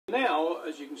now,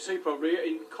 as you can see probably,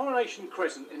 in Coronation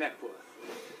Crescent in Epworth.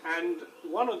 And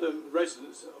one of the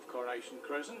residents of Coronation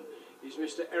Crescent is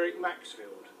Mr. Eric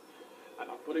Maxfield. And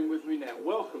I've got him with me now.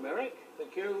 Welcome, Eric.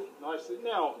 Thank you. Nice.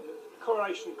 Now,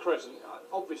 Coronation Crescent,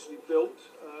 obviously built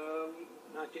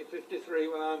 1953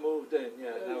 when I moved in,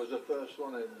 yeah, that was the first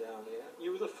one in down here.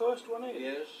 You were the first one in?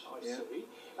 Yes. I see.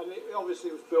 And it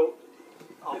obviously was built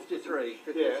after 53,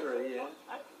 yeah.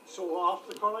 Sort of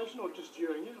after the coronation or just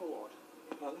during it, or what?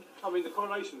 Pardon? I mean, the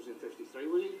coronation was in 53.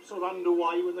 Were you sort of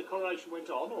underway when the coronation went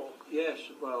on, or? Yes,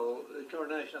 well, the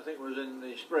coronation I think was in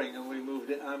the spring and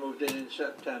I moved in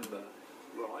September.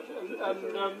 Right,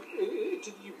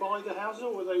 did you buy the houses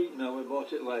or were they? No, we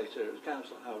bought it later. It was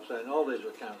council house then. All these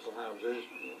were council houses.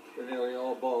 They're nearly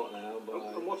all bought now.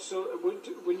 And what sort of,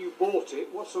 when you bought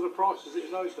it, what sort of price was it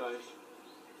in those days?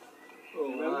 Oh,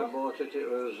 when I bought it, it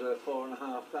was $4,500.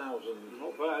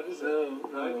 Not bad, is it?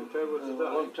 No, compared with today.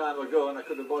 A long time ago, and I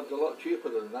could have bought it a lot cheaper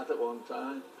than that at one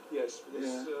time. Yes,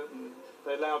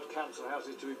 they allowed council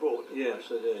houses to be bought. Yes,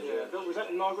 they did. Yeah. Yes. Was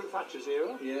that in Margaret Thatcher's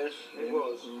era? Yes, it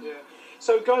was. Yeah.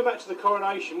 So going back to the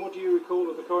coronation, what do you recall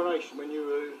of the coronation when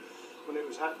it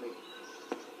was happening?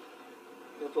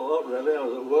 Not a lot really. I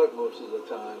was at work most of the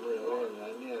time, really. And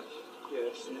then, yes.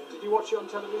 Yes. Yeah. Did you watch it on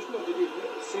television or did you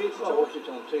see it at all? I watched it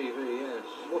on TV, yes.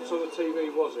 What sort of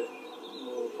TV was it?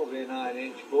 Well, probably a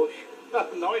 9-inch bush.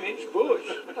 9-inch bush?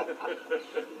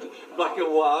 Black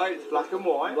and white. Black and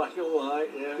white? Black and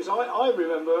white, yeah. Because I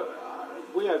remember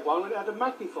we had one when it had a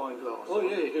magnifying glass. Oh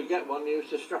yeah, you could get one, you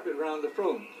used to strap it round the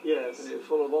front. Yes. And it was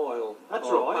full of oil. That's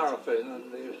or right. paraffin, and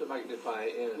they used to magnify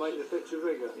it, yes. Make the picture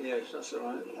bigger. Yes, that's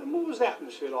right. And what was the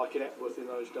atmosphere like in Epworth in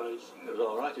those days? It was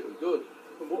alright, it was good.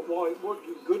 And what good? What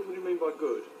do you mean by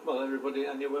good? Well, everybody,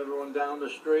 I knew everyone down the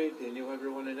street, you knew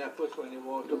everyone in Epworth when you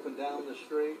walked up and down the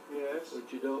street. Yes.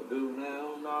 Which you don't do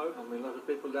now. No. I mean, a lot of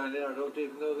people down there, I don't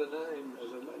even know their names.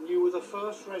 And you were the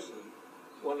first resident?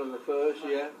 One of the first,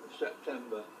 yeah,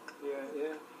 September.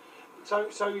 Yeah.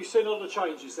 So you've seen a lot of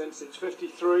changes then since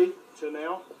 53 to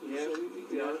now?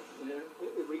 Yeah.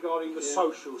 Regarding the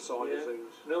social side of things?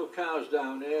 No cars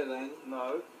down here then.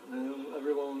 No. No,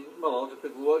 everyone, well, a lot of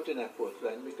people worked in Epworth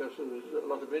then because there was a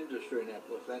lot of industry in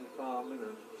Epworth then, farming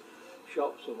and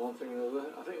shops and one thing and another.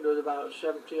 I think there was about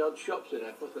 70 odd shops in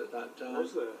Epworth at that time.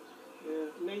 Was there?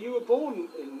 Yeah. Now you were born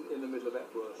in the middle of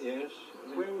Epworth? Yes.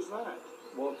 Where was that?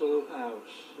 Waterloo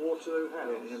House. Waterloo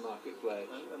House? Yeah, in the marketplace.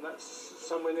 And that's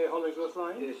somewhere near Hollingsworth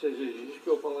Lane? Yes, it is. You just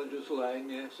go up Hollingsworth Lane,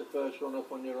 yes, the first one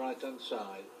up on your right hand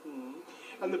side. Mm.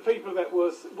 And the people of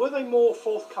Epworth, were they more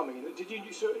forthcoming? Did you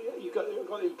got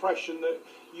the impression that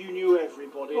you knew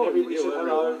everybody and everybody said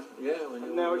hello? Yeah,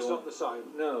 and now it's not the same?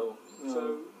 No.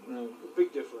 So, a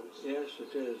big difference? Yes,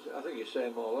 it is. I think you see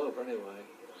them all over anyway.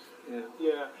 Yeah.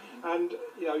 Yeah, and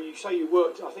you say you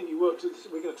worked. I think you worked.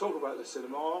 We're going to talk about the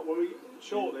cinema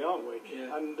shortly, aren't we?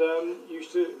 Yeah. And you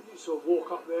used to sort of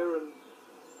walk up there and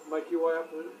make your way up.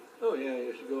 Oh yeah, I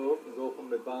used to go up on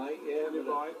my bike. Yeah. On your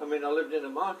bike. I mean, I lived in a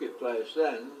marketplace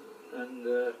then, and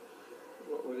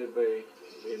what would it be?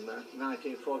 In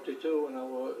 1942 when I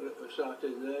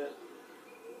started there.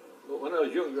 But when I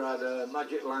was younger, I had a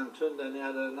magic lantern. Then I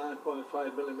had a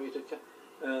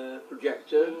 9.5mm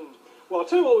projector. Mm. Well, I'll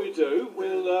tell you what we do.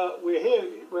 We're here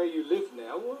where you live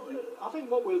now. I think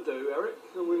what we'll do, Eric,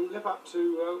 we'll nip up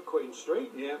to Queen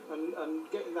Street and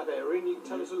get in that area, and you can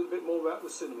tell us a little bit more about the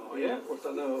cinema. Yeah, what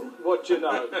I know. What you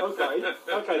know.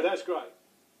 Okay, that's great.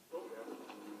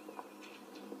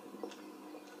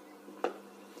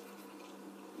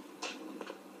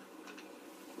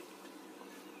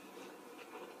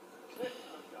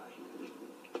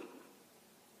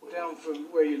 Down from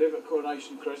where you live at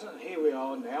Coronation Crescent, and here we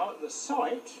are now at the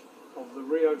site of the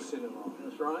RIO Cinema.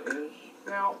 That's right, yes.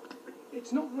 Now,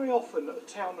 it's not very often that a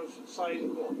town of, say,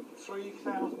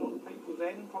 3,000 odd people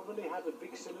then probably have a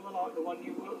big cinema like the one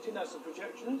you worked in as a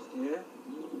projectionist. Yeah.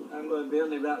 And it'd be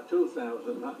only about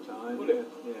 2,000 that time. Would it?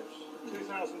 Yes.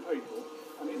 2,000 people,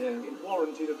 and it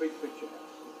warranted a big picture house.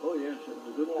 Oh yes, it was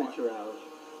a good picture house.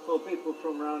 Well, people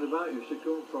from round about used to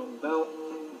come from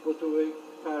Belton, Butterwick,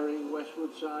 Perry,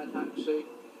 Westwood Side, Hacksey,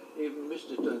 even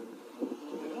Misterton.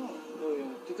 Oh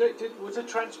yeah. Was there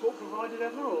transport provided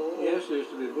ever? Or? Yes, there used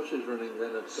to be buses running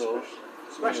then, of course.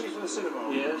 Especially for the cinema?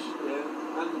 Yes,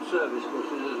 yeah. And service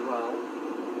buses as well.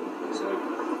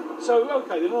 So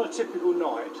okay, then on a typical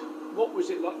night, what was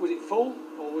it like? Was it full?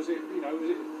 Or was it, was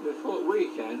it... The full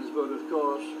weekends, but of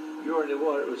course, during the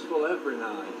war it was full every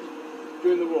night.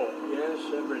 During the war? Yes,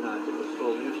 every night it was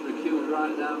full. There used to be queues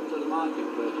right down to the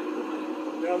marketplace at the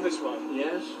minute. Down this one?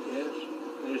 Yes, yes.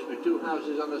 There used to be 2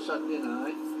 houses on a Saturday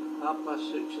night,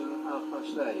 6:30 and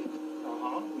 8:30.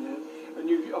 Uh-huh. Yeah. And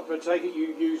I take it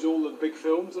you use all the big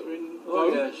films that are in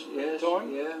Oh vogue yes,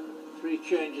 time? yeah. 3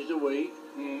 changes a week.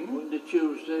 Monday,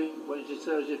 Tuesday, Wednesday,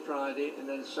 Thursday, Friday, and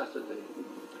then Saturday.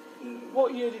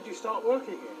 What year did you start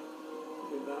working here?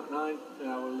 About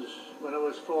when I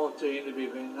was 14, it'd be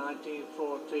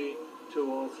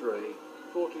 1942 or 3.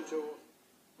 42.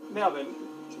 Now then,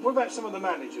 what about some of the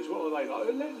managers? What were they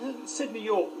like? Sidney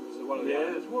York was one of the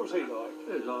others. What was he like?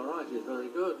 He was all right. He was very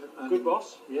good. And good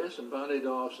boss? Yes, and Barney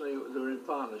Dawson, they were in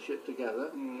partnership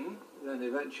together. Then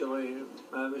eventually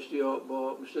Mr. York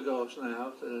bought Mr. Dawson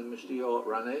out, and then Mr. York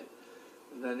ran it.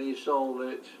 And then he sold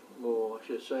it, more I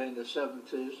should say, in the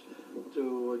 70s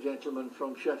to a gentleman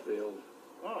from Sheffield.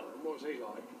 Oh, what was he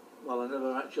like? Well, I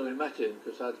never actually met him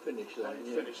because I'd finished then.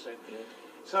 Finished then. Yeah.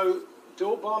 So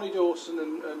Barney Dawson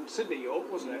and Sidney York,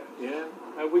 wasn't it? Yeah.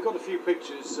 We've got a few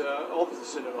pictures of the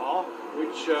cinema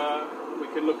which we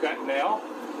can look at now,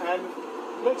 and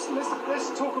let's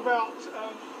talk about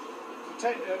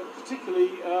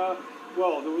particularly.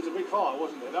 Well, there was a big fire,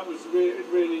 wasn't there? That was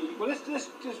really well. Let's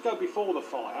just go before the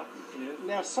fire. Yeah.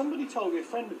 Now, somebody told me, a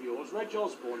friend of yours, Reg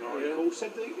Osborne, I recall,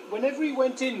 said that whenever he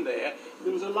went in there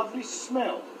was a lovely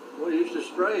smell. Well, he used to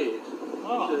spray it. He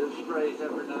used to spray it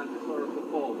every night before a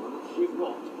performance. With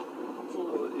what?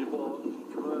 Well, you bought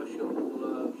commercial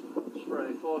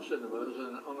spray for cinemas,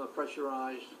 and on a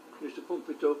pressurised, used to pump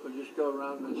it up and just go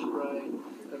around and spray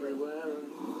everywhere.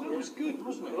 And, that was good,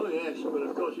 wasn't it? Oh yes, but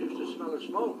of course it used to smell of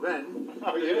smoke then.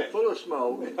 Oh yeah. Full of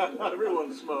smoke.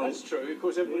 Everyone smoked. That's true, of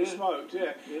course everybody smoked,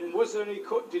 yeah. Was there any,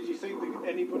 did you think that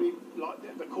anybody, like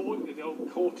the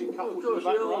old courting couples in the back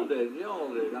row? Of course, you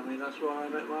all did. I mean, that's why I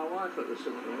met my wife at the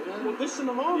cinema, yeah. Well, this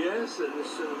cinema? Yes, at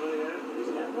this cinema, yeah.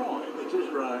 Isn't that right? It is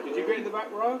right. Did you get in the back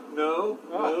row? No,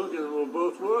 no, because we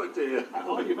both worked here.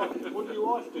 What did your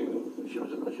wife do? She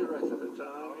was a usherette at the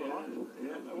time,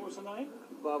 yeah. And what was her name?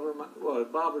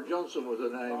 Barbara Johnson was her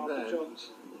name Barbara then.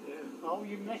 Johnson. Yeah. Oh,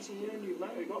 you met her here and you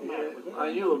got married with her?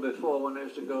 I knew her before when I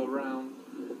used to go around,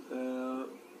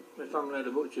 my family had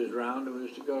a butcher's round, and we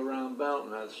used to go around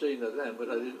Belton. I'd seen her then, but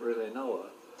I didn't really know her.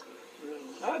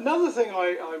 Another thing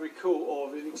I recall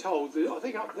of being told, I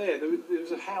think up there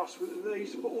was a house where they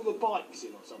used to put all the bikes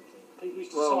in or something. People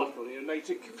used to cycle here and they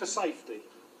took for safety.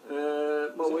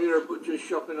 Well, we were a butcher's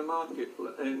shop in the market,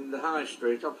 in the high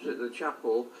street opposite the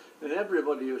chapel, and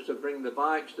everybody used to bring the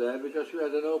bikes there because we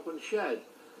had an open shed,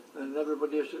 and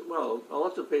everybody used to, well, a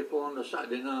lot of people on the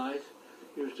Saturday night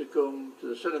used to come to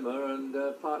the cinema and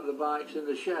park the bikes in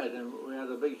the shed, and we had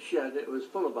a big shed. It was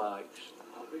full of bikes.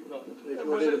 If we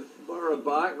wanted to borrow a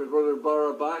bike, we'd rather borrow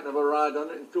a bike and have a ride on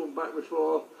it and come back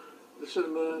before the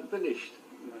cinema finished.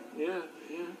 Yeah,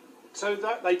 yeah. So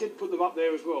that they did put them up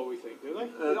there as well, we think, do they?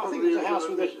 I think there's a house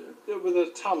with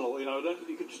a tunnel, you know,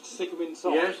 you could just stick them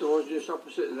inside. Yes, there was just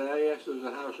opposite there, yes, there was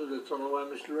a house with a tunnel where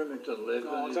Mr. Remington lived,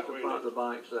 and he used to park the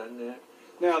bikes then, yeah.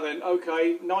 Now then,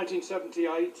 okay,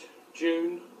 1978,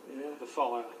 June, the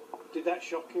fire. Did that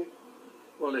shock you?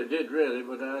 Well, it did really,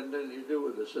 but I had nothing to do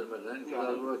with the cinema then, because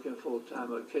I was working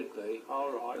full-time at Keadby.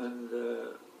 All right. And,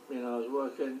 you know, I was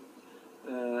working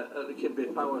at the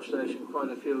Keadby power station quite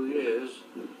a few years,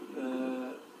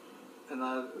 and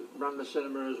I ran the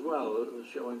cinema as well. It was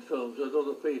showing films with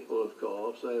other people, of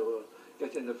course. They were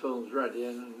getting the films ready,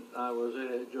 and I was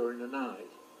here during the night.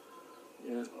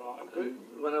 Yeah. Right.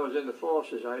 When I was in the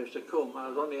forces, I used to come. I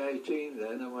was only 18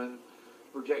 then, and when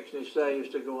projectionists there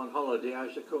used to go on holiday, I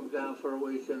used to come down for a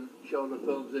week and show the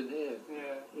films in here.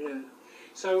 Yeah. Yeah.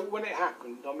 So when it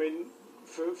happened, I mean,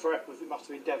 for Epworth, it must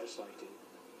have been devastating.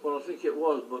 Well, I think it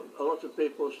was, but a lot of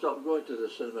people stopped going to the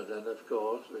cinema then, of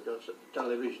course, because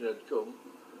television had come,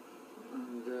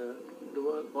 and they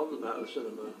weren't bothered about the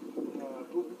cinema.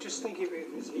 But just think if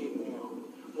it was here now,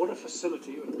 what a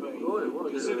facility it would be. Oh, it was.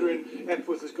 Considering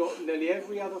Epworth has got nearly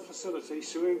every other facility,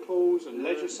 swimming pools and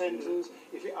leisure centres,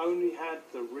 if it only had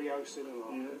the RIO cinema.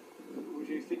 Yeah. Would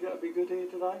you think that would be good here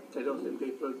today? I don't think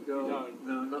people would go.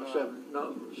 No, not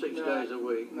 6 days a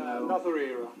week. No. Another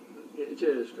era. It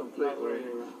is, completely.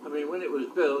 I mean, when it was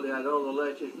built, it had all the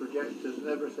latest projectors and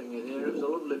everything in here. It was a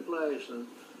lovely place. And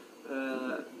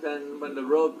then when the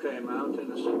road came out in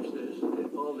the 60s,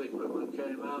 all the equipment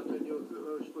came out and new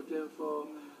equipment was put in for,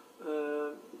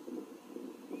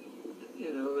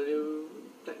 you know, the new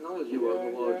technology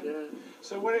was.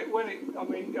 So when it, I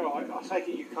mean, you know, I take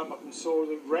it you come up and saw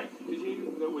the wreck, did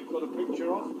you, that we've got a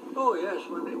picture of? Oh yes,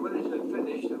 when it had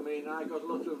finished, I mean, I got a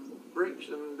lot of bricks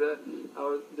and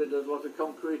I did a lot of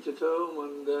concrete at home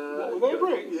and... what were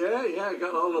they bricks? Yeah, I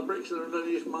got all the bricks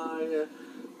underneath my...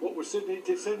 What was Sydney,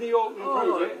 did Sydney York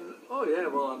improve it? Oh yeah,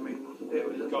 well I mean, it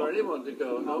was for anyone to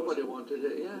go. Nobody wanted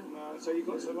it, yeah. No, so you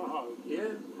got some at home? Yeah,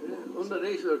 yeah.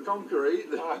 Underneath the concrete,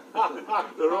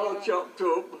 they're all chopped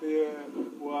up. Yeah.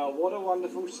 Well, what a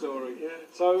wonderful story. Yeah.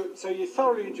 So you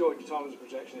thoroughly enjoyed your time as a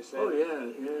projectionist then? Oh yeah,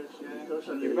 yes.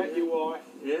 Yeah. And you met your wife?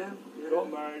 Yeah.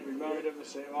 Got married, we married at the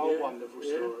cinema. Oh, wonderful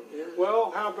story. Yeah.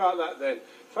 Well, how about that then?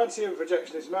 Fancy a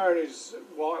projectionist marrying his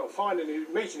wife, or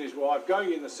meeting his wife,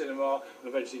 going in the cinema, and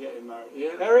eventually getting married.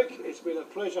 Yeah. Eric, it's been a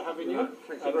pleasure having you.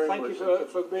 Thank you and very thank much. you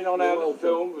for being on our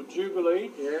film with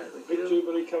Jubilee. Yeah, big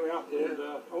Jubilee coming up. Yeah. And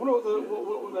I wonder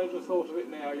what they'd have thought of it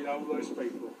now, you know, all those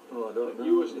people. Oh, I don't know.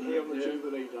 You wasn't here on the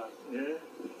Jubilee day.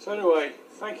 Yeah. So anyway,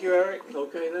 thank you, Eric.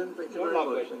 Okay then, thank you very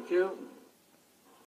Lovely. much. Thank you.